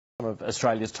Some of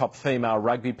Australia's top female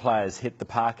rugby players hit the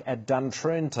park at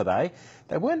Duntroon today.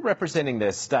 They weren't representing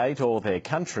their state or their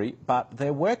country, but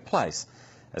their workplace,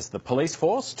 as the police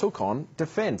force took on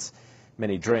defence.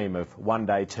 Many dream of one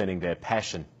day turning their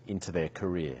passion into their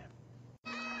career.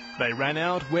 They ran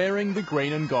out wearing the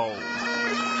green and gold.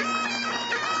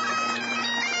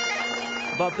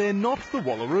 But they're not the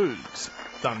Wallaroos.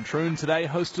 Duntroon today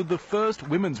hosted the first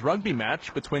women's rugby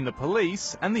match between the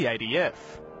police and the ADF.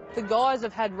 The guys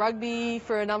have had rugby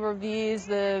for a number of years,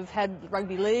 they've had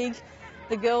rugby league.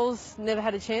 The girls never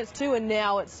had a chance to, and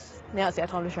now it's our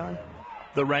time to shine.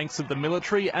 The ranks of the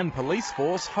military and police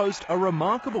force host a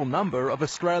remarkable number of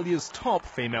Australia's top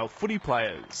female footy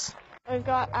players. We've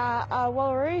got a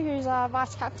Wallaroo who's our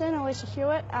vice captain, Alicia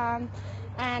Hewitt, and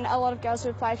a lot of girls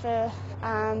who have played for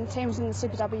teams in the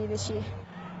Super W this year.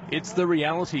 It's the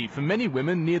reality for many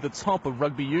women near the top of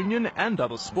rugby union and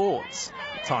other sports.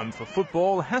 Time for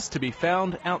football has to be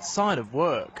found outside of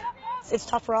work. It's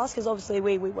tough for us because obviously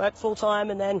we work full time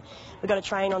and then we've got to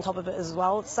train on top of it as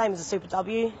well. It's the same as the Super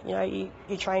W. You know,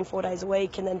 you train 4 days a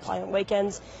week and then play on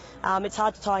weekends. It's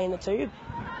hard to tie in the two.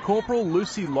 Corporal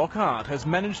Lucy Lockhart has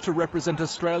managed to represent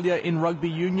Australia in rugby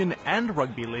union and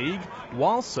rugby league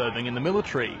while serving in the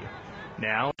military.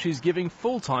 Now she's giving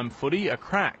full-time footy a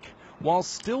crack while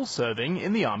still serving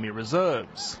in the Army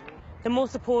Reserves. The more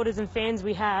supporters and fans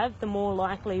we have, the more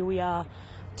likely we are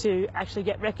to actually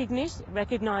get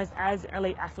recognised as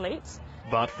elite athletes.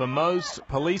 But for most,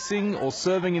 policing or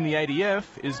serving in the ADF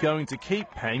is going to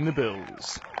keep paying the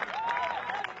bills.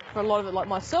 For a lot of it, like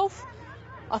myself,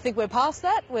 I think we're past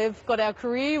that. We've got our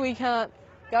career, we can't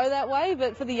go that way,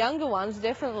 but for the younger ones,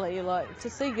 definitely, like,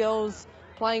 to see girls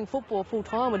playing football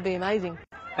full-time would be amazing.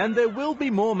 And there will be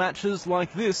more matches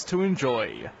like this to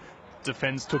enjoy.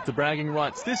 Defence took the bragging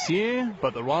rights this year,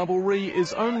 but the rivalry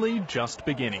is only just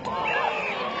beginning.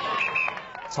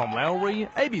 Tom Lowry,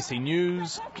 ABC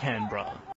News, Canberra.